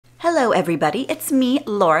Hello everybody, it's me,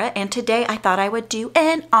 Laura, and today I thought I would do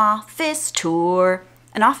an office tour.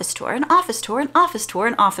 An office tour, an office tour, an office tour,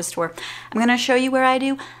 an office tour. I'm gonna show you where I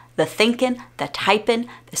do the thinking, the typing,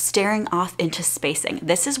 the staring off into spacing.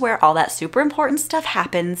 This is where all that super important stuff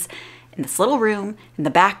happens in this little room in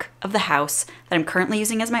the back of the house that I'm currently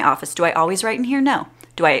using as my office. Do I always write in here? No.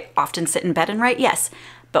 Do I often sit in bed and write? Yes.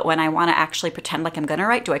 But when I wanna actually pretend like I'm gonna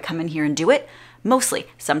write, do I come in here and do it? Mostly.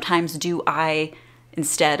 Sometimes do I,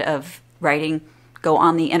 instead of writing, go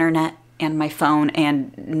on the internet and my phone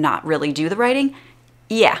and not really do the writing?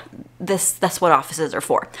 Yeah, that's what offices are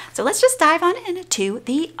for. So let's just dive on into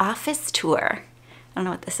the office tour. I don't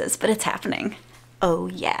know what this is, but it's happening. Oh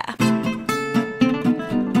yeah.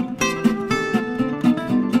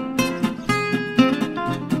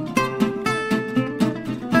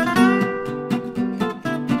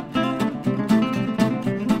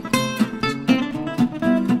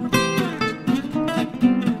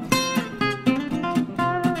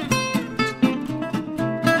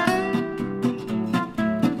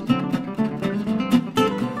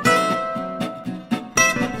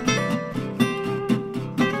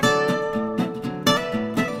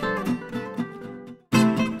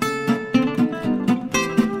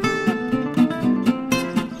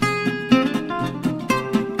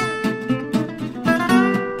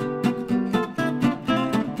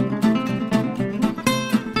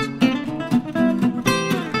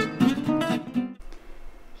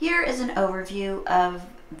 Here is an overview of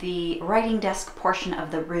the writing desk portion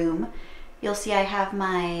of the room. You'll see I have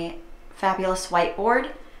my fabulous whiteboard,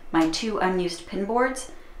 my 2 unused pin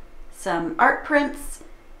boards, some art prints,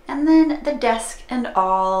 and then the desk and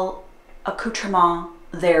all accoutrement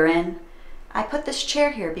therein. I put this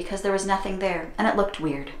chair here because there was nothing there and it looked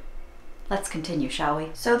weird. Let's continue, shall we?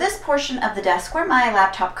 So this portion of the desk where my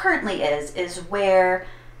laptop currently is where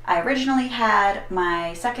I originally had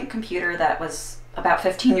my second computer that was about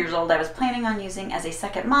 15 years old I was planning on using as a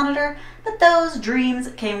second monitor, but those dreams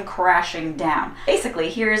came crashing down. Basically,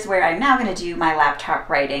 here's where I'm now going to do my laptop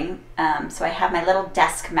writing. So I have my little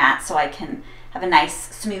desk mat so I can have a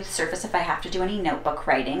nice smooth surface if I have to do any notebook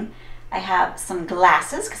writing. I have some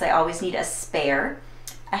glasses because I always need a spare.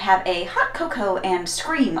 I have a hot cocoa and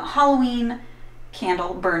Scream Halloween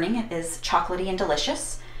candle burning. It is chocolatey and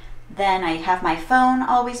delicious. Then I have my phone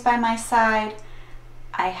always by my side.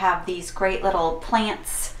 I have these great little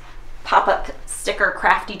plants, pop-up sticker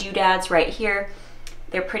crafty doodads right here.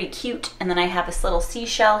 They're pretty cute. And then I have this little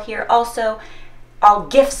seashell here also. All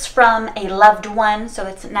gifts from a loved one, so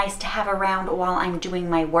it's nice to have around while I'm doing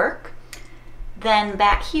my work. Then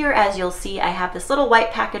back here, as you'll see, I have this little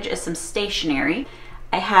white package of some stationery.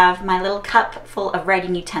 I have my little cup full of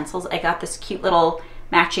writing utensils. I got this cute little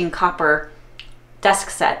matching copper desk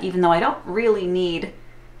set, even though I don't really need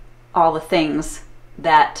all the things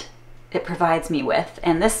that it provides me with.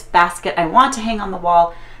 And this basket I want to hang on the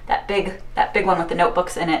wall, that big one with the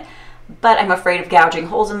notebooks in it, but I'm afraid of gouging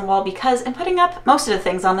holes in the wall because in putting up most of the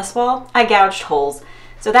things on this wall, I gouged holes.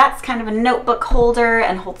 So that's kind of a notebook holder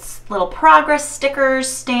and holds little progress stickers,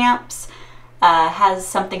 stamps, has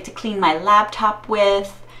something to clean my laptop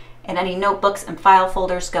with, and any notebooks and file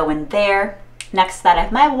folders go in there. Next to that I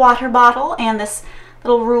have my water bottle and this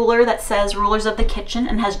little ruler that says Rulers of the Kitchen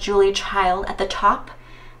and has Julia Child at the top.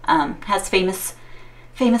 Has famous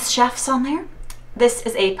chefs on there. This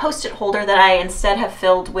is a post-it holder that I instead have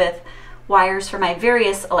filled with wires for my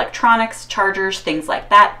various electronics, chargers, things like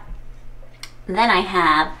that. And then I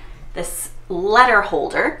have this letter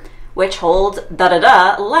holder which holds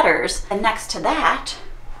letters. And next to that,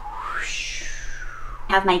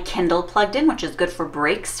 I have my Kindle plugged in, which is good for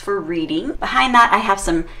breaks for reading. Behind that I have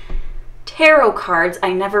some tarot cards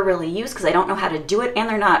I never really use because I don't know how to do it, and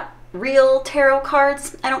they're not real tarot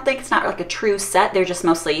cards. I don't think it's not like a true set. They're just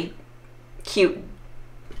mostly cute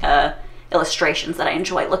illustrations that I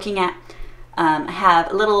enjoy looking at. I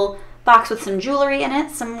have a little box with some jewelry in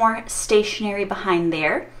it, some more stationery behind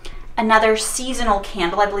there. Another seasonal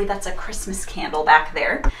candle. I believe that's a Christmas candle back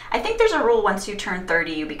there. I think there's a rule once you turn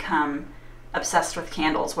 30 you become obsessed with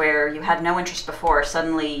candles, where you had no interest before,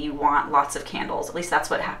 suddenly you want lots of candles. At least that's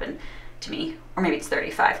what happened to me, or maybe it's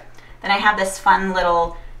 35. Then I have this fun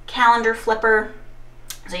little calendar flipper,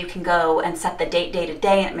 so you can go and set the date day to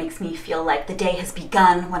day, and it makes me feel like the day has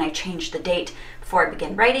begun when I change the date before I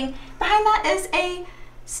begin writing. Behind that is a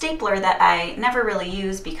stapler that I never really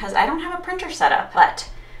use because I don't have a printer set up,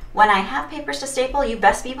 but when I have papers to staple, you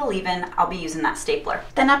best be believing I'll be using that stapler.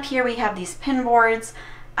 Then up here we have these pin boards.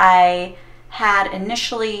 I had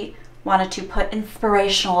initially wanted to put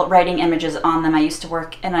inspirational writing images on them. I used to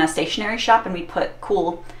work in a stationery shop and we put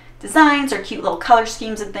cool designs or cute little color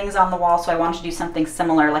schemes and things on the wall, so I wanted to do something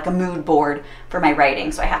similar, like a mood board for my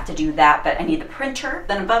writing. So I have to do that, but I need the printer.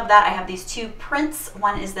 Then above that, I have these two prints.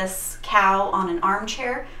 One is this cow on an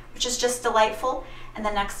armchair, which is just delightful. And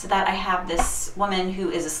then next to that, I have this woman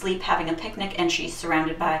who is asleep having a picnic, and she's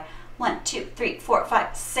surrounded by 1, 2, 3, 4,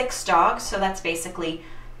 5, 6 dogs. So that's basically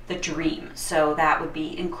the dream. So that would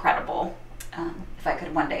be incredible if I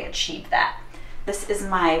could one day achieve that. This is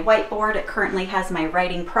my whiteboard. It currently has my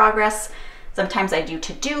writing progress. Sometimes I do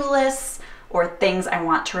to-do lists or things I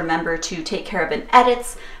want to remember to take care of in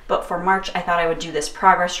edits, but for March I thought I would do this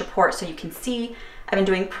progress report so you can see I've been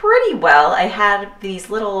doing pretty well. I had these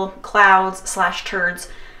little clouds / turds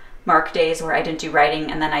mark days where I didn't do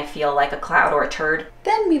writing, and then I feel like a cloud or a turd.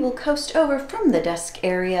 Then we will coast over from the desk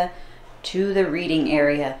area to the reading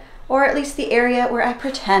area, or at least the area where I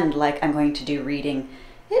pretend like I'm going to do reading.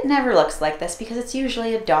 It never looks like this because it's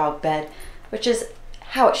usually a dog bed, which is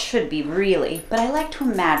how it should be really, but I like to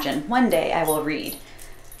imagine one day I will read.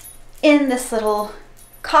 In this little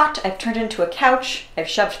cot I've turned into a couch. I've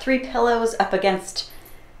shoved 3 pillows up against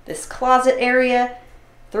this closet area,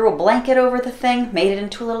 threw a blanket over the thing, made it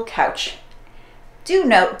into a little couch. Do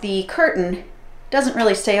note the curtain doesn't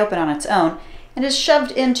really stay open on its own and is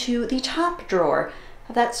shoved into the top drawer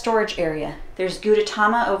of that storage area. There's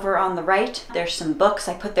Gudetama over on the right. There's some books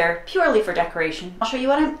I put there purely for decoration. I'll show you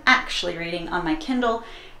what I'm actually reading on my Kindle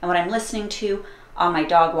and what I'm listening to on my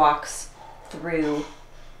dog walks through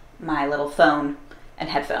my little phone and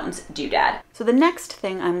headphones doodad. So the next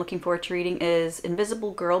thing I'm looking forward to reading is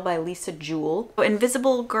Invisible Girl by Lisa Jewell. So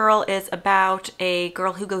Invisible Girl is about a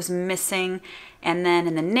girl who goes missing, and then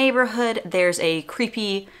in the neighborhood there's a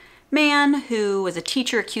creepy man who was a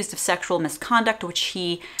teacher accused of sexual misconduct, which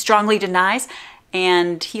he strongly denies,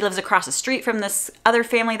 and he lives across the street from this other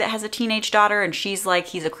family that has a teenage daughter, and she's like,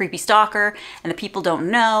 he's a creepy stalker, and the people don't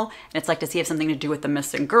know, and it's like, does he have something to do with the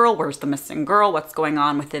missing girl? Where's the missing girl? What's going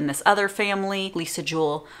on within this other family? Lisa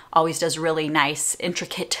Jewell always does really nice,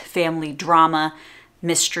 intricate family drama,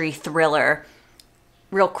 mystery, thriller,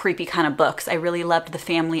 real creepy kind of books. I really loved The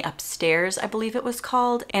Family Upstairs, I believe it was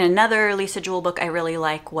called. And another Lisa Jewell book I really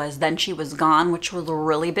like was Then She Was Gone, which was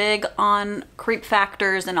really big on creep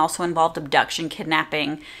factors and also involved abduction,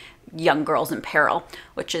 kidnapping, young girls in peril,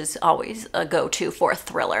 which is always a go-to for a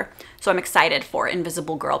thriller. So I'm excited for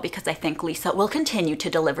Invisible Girl because I think Lisa will continue to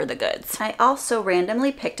deliver the goods. I also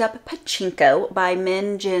randomly picked up Pachinko by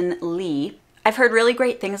Min Jin Lee. I've heard really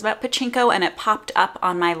great things about Pachinko, and it popped up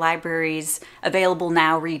on my library's available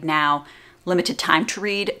now, read now, limited time to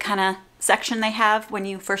read kind of section they have when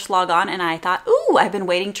you first log on, and I thought, ooh, I've been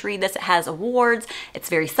waiting to read this. It has awards, it's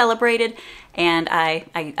very celebrated, and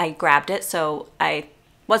I grabbed it. So I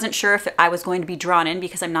wasn't sure if I was going to be drawn in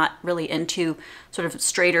because I'm not really into sort of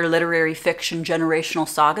straighter literary fiction generational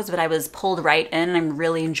sagas, but I was pulled right in, and I'm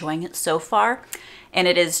really enjoying it so far. And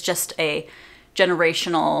it is just a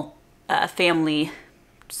generational family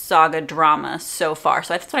saga drama so far.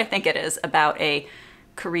 So that's what I think it is, about a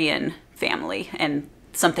Korean family and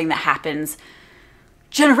something that happens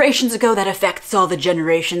generations ago that affects all the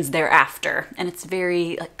generations thereafter. And it's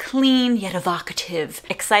very clean yet evocative.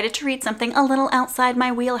 Excited to read something a little outside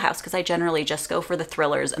my wheelhouse because I generally just go for the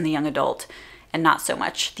thrillers and the young adult and not so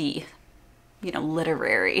much the,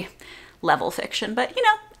 literary level fiction, but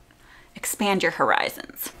expand your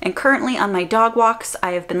horizons. And currently on my dog walks,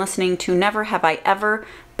 I have been listening to Never Have I Ever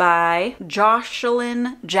by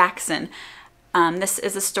Joshilyn Jackson. This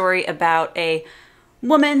is a story about a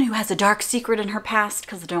woman who has a dark secret in her past,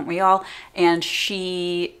 because don't we all, and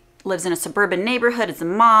she lives in a suburban neighborhood as a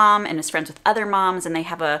mom and is friends with other moms, and they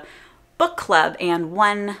have a book club, and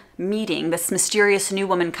one meeting, this mysterious new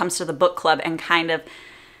woman comes to the book club and kind of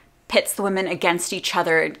pits the women against each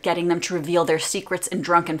other, getting them to reveal their secrets in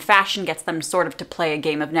drunken fashion, gets them sort of to play a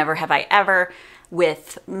game of Never Have I Ever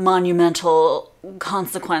with monumental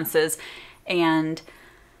consequences. And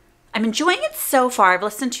I'm enjoying it so far. I've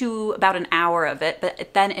listened to about an hour of it,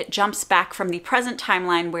 but then it jumps back from the present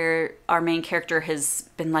timeline where our main character has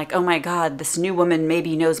been like, oh my God, this new woman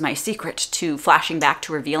maybe knows my secret, to flashing back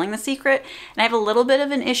to revealing the secret. And I have a little bit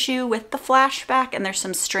of an issue with the flashback, and there's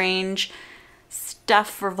some strange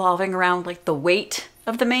stuff revolving around like the weight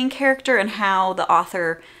of the main character and how the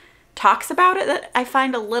author talks about it that I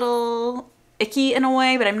find a little icky in a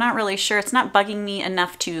way, but I'm not really sure. It's not bugging me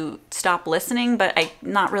enough to stop listening, but I'm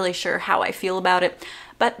not really sure how I feel about it.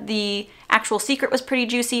 But the actual secret was pretty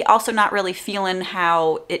juicy. Also not really feeling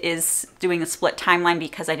how it is doing a split timeline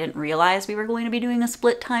because I didn't realize we were going to be doing a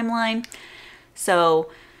split timeline. So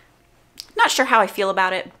not sure how I feel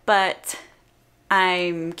about it, but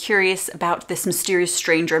I'm curious about this mysterious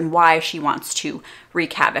stranger and why she wants to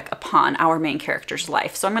wreak havoc upon our main character's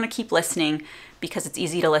life. So I'm going to keep listening because it's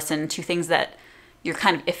easy to listen to things that you're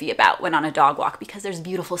kind of iffy about when on a dog walk, because there's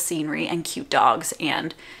beautiful scenery and cute dogs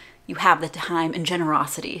and you have the time and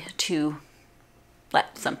generosity to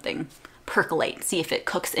let something percolate, see if it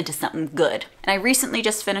cooks into something good. And I recently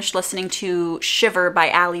just finished listening to Shiver by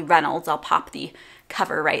Allie Reynolds. I'll pop the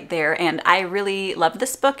cover right there. And I really love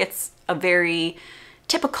this book. It's a very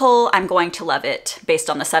typical, I'm going to love it based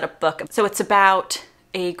on the setup book. So it's about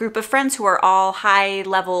a group of friends who are all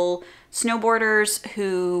high-level snowboarders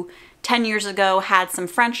who 10 years ago had some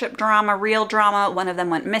friendship drama, real drama. One of them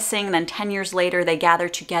went missing. Then 10 years later, they gather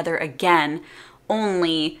together again,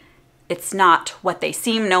 only it's not what they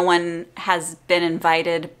seem. No one has been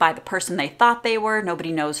invited by the person they thought they were.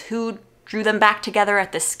 Nobody knows who drew them back together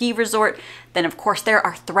at the ski resort. Then, of course, there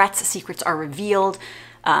are threats. Secrets are revealed.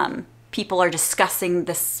 People are discussing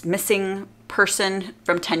this missing person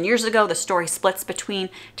from 10 years ago. The story splits between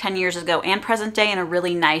 10 years ago and present day in a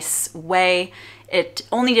really nice way. It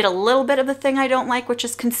only did a little bit of the thing I don't like, which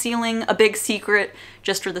is concealing a big secret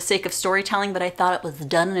just for the sake of storytelling, but I thought it was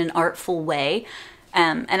done in an artful way.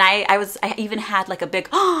 And I even had like a big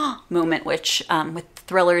moment, which with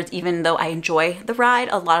thrillers, even though I enjoy the ride,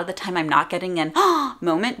 a lot of the time I'm not getting an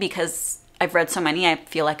moment because I've read so many, I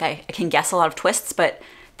feel like I can guess a lot of twists, but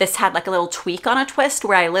this had like a little tweak on a twist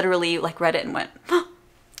where I literally like read it and went,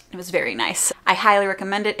 it was very nice. I highly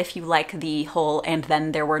recommend it if you like the whole "and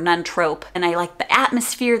then there were none" trope. And I like the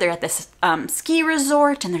atmosphere. They're at this ski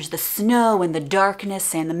resort and there's the snow and the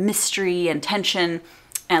darkness and the mystery and tension.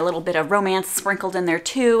 And a little bit of romance sprinkled in there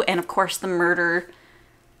too. And of course the murder,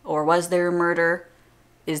 or was there a murder?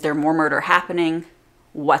 Is there more murder happening?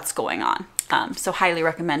 What's going on? So highly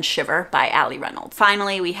recommend Shiver by Allie Reynolds.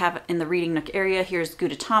 Finally, we have in the reading nook area, here's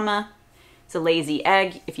Gudetama. It's a lazy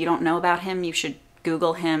egg. If you don't know about him, you should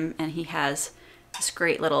Google him, and he has this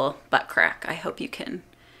great little butt crack I hope you can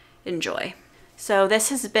enjoy. So this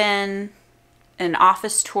has been an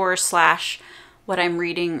office tour slash what I'm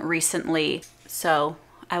reading recently. So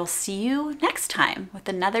I will see you next time with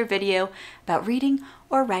another video about reading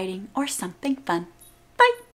or writing or something fun. Bye!